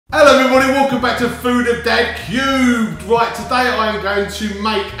Hello everybody, welcome back to Food of Dad³. Right, today I'm going to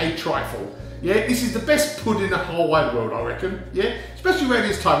make a trifle. Yeah, this is the best pudding in the whole wide world, I reckon. Yeah, especially around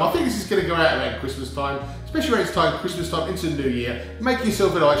this time. I think this is going to go out around Christmas time, especially around this time, Christmas time into the New Year. Make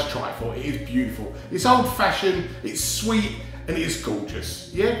yourself a nice trifle. It is beautiful. It's old-fashioned, it's sweet, and it is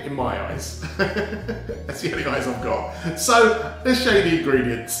gorgeous. Yeah, in my eyes. That's the only eyes I've got. So let's show you the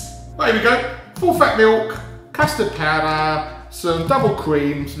ingredients. Right, here we go. Full fat milk, custard powder, some double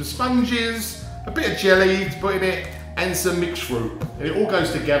cream, some sponges, a bit of jelly to put in it, and some mixed fruit. And it all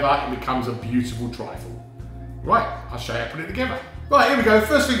goes together and becomes a beautiful trifle. Right, I'll show you how to put it together. Right, here we go.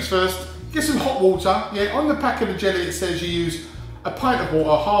 First things first, get some hot water. Yeah, on the pack of the jelly it says you use a pint of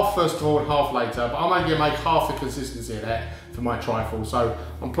water, half first of all and half later, but I'm only going to make half the consistency of that for my trifle. So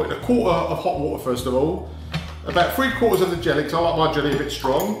I'm putting a quarter of hot water first of all, about 3/4 of the jelly, because I like my jelly a bit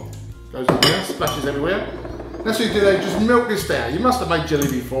strong. Goes in there, splashes everywhere. That's what you do there, just melt this down. You must have made jelly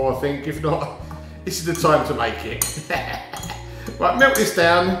before, I think. If not, this is the time to make it. Right, melt this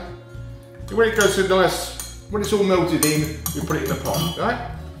down. And when it goes to nice, when it's all melted in, we put it in the pot,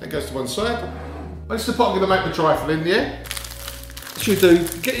 right? That goes to one side. That's the pot I'm going to make my trifle in, yeah? What you do,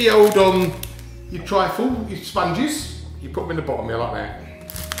 get your old, your trifle, your sponges, you put them in the bottom here like that.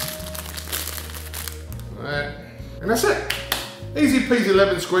 Right, and that's it. Easy peasy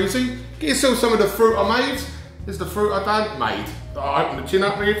lemon squeezy. Get yourself some of the fruit I made. There's the fruit I made, that I opened the tin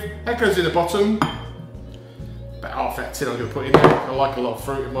up with. That goes in the bottom. About half that tin I'm going to put in there. I like a lot of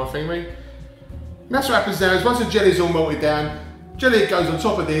fruit in my thingy. And that's what happens now is once the jelly's all melted down, jelly goes on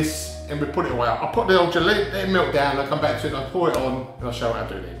top of this and we put it away. I'll put the old jelly, let it melt down, I'll come back to it and I'll pour it on and I'll show you how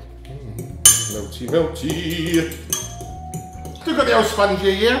to do it. Melty, melty. Still got the old sponge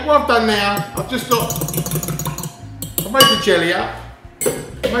here, yeah? What I've done now, I've just got, I've made the jelly up.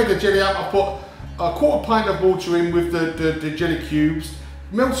 I put a 1/4 pint of water in with the jelly cubes,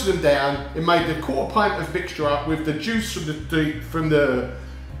 melted them down, and made the 1/4 pint of mixture up with the juice from the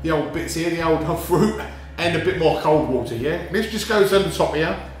old bits here, the old fruit, and a bit more cold water, yeah? And this just goes on the top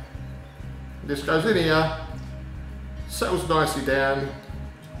here. This goes in here, settles nicely down.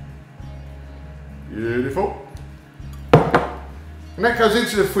 Beautiful. And that goes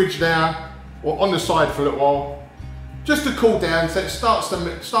into the fridge now, or on the side for a little while, just to cool down, so it starts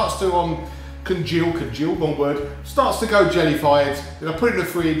to congeal, wrong word, starts to go jellified. Then I put it in the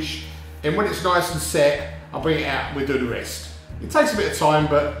fridge, and when it's nice and set, I'll bring it out and we do the rest. It takes a bit of time,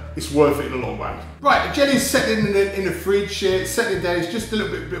 but it's worth it in the long run. Right, the jelly's setting in the fridge, it's settling down, it's just a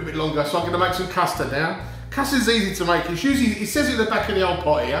little bit longer, so I'm going to make some custard now. Custard's easy to make, it's usually, it says it at the back of the old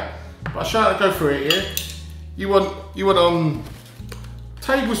pot here, but I'll show you how to go through it here. You want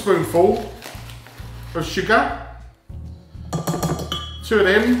tablespoonful of sugar, 2 of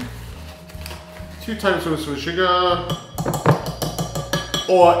them, 2 tablespoons of sugar,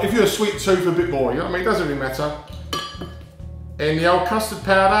 or if you're a sweet tooth, a bit more, you know what I mean? It doesn't really matter. And the old custard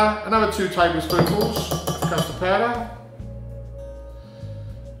powder, another 2 tablespoonfuls of custard powder.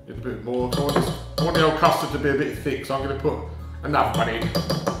 Get a bit more. I want the old custard to be a bit thick, so I'm going to put another one in.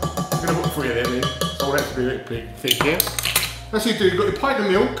 I'm going to put 3 of them in, so I want it to be a bit thick here. That's what you do, you've got your pint of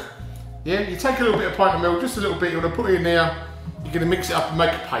milk. Yeah, you take a little bit of pint of milk, just a little bit, you're going to put it in there. You're going to mix it up and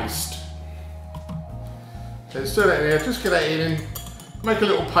make a paste. So stir that in there, just get that in, make a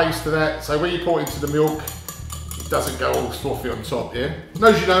little paste of that, so when you pour it into the milk, it doesn't go all frothy on top, yeah? And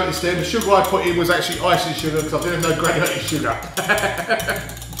as you noticed then, the sugar I put in was actually icing sugar, because I didn't have no granulated sugar.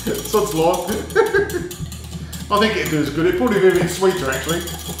 Sod's law. I think it'd do as good, it'd probably be a bit sweeter actually.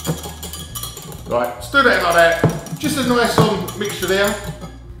 Right, stir that in like that, just a nice mixture there.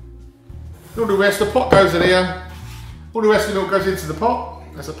 All the rest, the pot goes in here. All the rest of the milk goes into the pot.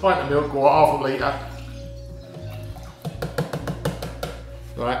 That's a pint of milk or half a litre.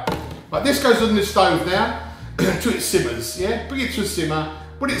 Right, this goes on the stove now till it simmers, yeah? Bring it to a simmer.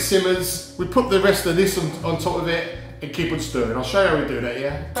 When it simmers, we put the rest of this on top of it and keep on stirring. I'll show you how we do that,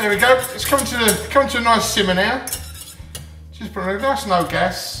 yeah? There we go, it's coming to a nice simmer now. Just put a nice low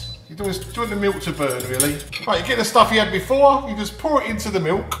gas. You just want the milk to burn, really. Right, you get the stuff you had before, you just pour it into the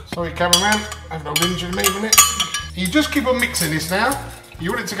milk. Sorry, cameraman, I have no rinse in me a minute. You just keep on mixing this now.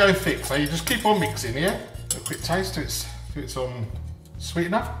 You want it to go thick, so you just keep on mixing, yeah? A quick taste till it's sweet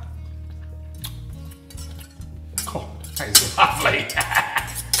enough. Oh, that is lovely.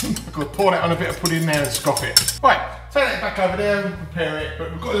 I've got to pour that on a bit of pudding there and scoff it. Right, take that back over there and prepare it,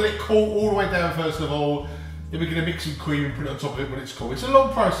 but we've got to let it cool all the way down first of all. Then we're going to mix some cream and put it on top of it when it's cool. It's a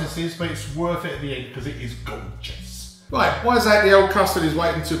long process this, but it's worth it at the end because it is gorgeous. Right, why is that the old custard is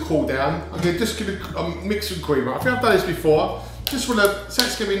waiting to cool down? I'm going to just mix some cream up. I think I've done this before. Just want to, so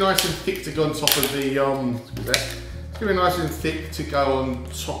it's going to be nice and thick to go on top of the, Give it nice and thick to go on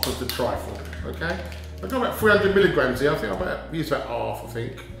top of the trifle, okay? I've got about 300 milligrams here. I think I'll use about half, I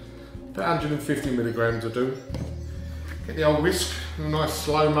think. About 150 milligrams I do. Get the old whisk in a nice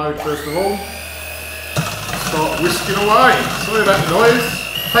slow mode first of all. Start whisking away. Sorry about the noise.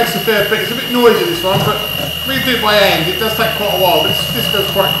 Takes a fair bit. It's a bit noisy this one, but when you do it by hand, it does take quite a while. But this goes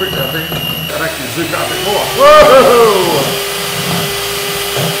quite quickly, I think. I'll actually zoom it up a bit more. Whoa!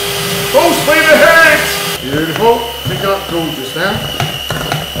 Full speed ahead! Beautiful. Think up gorgeous now.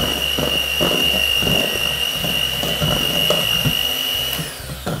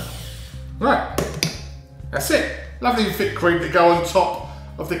 Right. That's it. Lovely thick cream to go on top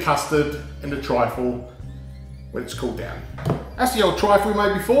of the custard and the trifle when it's cooled down. That's the old trifle we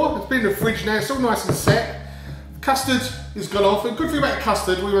made before. It's been in the fridge now. It's all nice and set. Custard is gone off. The good thing about the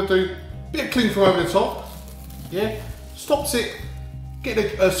custard, we're going to do a bit of cling film over the top. Yeah. Stops it.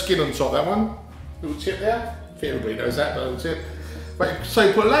 Get the skin on top, that one. Little tip there. I think everybody knows that, but a little tip. Right, so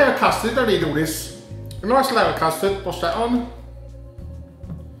you put a layer of custard, don't need all this. A nice layer of custard, wash that on.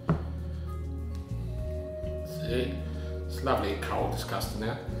 That's it. It's lovely and cold, this custard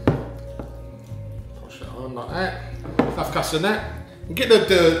now. Wash that on like that. Enough custard in that. And get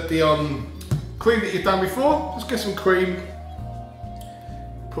the cream that you've done before. Just get some cream.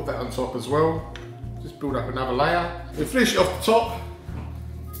 Put that on top as well. Just build up another layer. Then finish it off the top.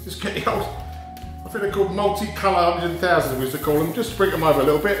 Just get the old, I think they're called multi-colour 100,000 we used to call them. Just sprinkle them over a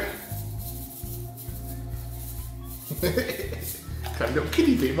little bit. Okay, a little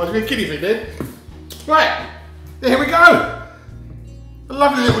kiddie thing, might be a kiddie thing then. Right, there we go. A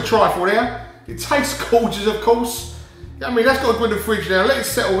lovely little trifle there. It tastes gorgeous, of course. I mean, that's got to go in the fridge now. Let it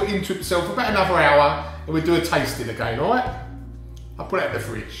settle into itself for about another hour and we'll do a tasting again, alright? I'll put it in the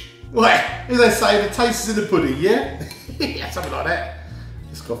fridge. Right, as they say, the taste is in the pudding, yeah? Yeah, something like that.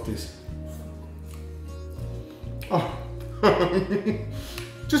 Let's cough this. Oh.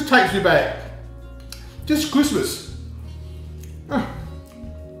 Just takes me back. Just Christmas. Oh.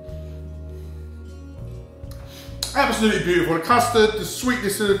 Absolutely beautiful. The custard, the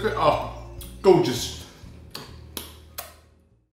sweetness of it. Oh, gorgeous.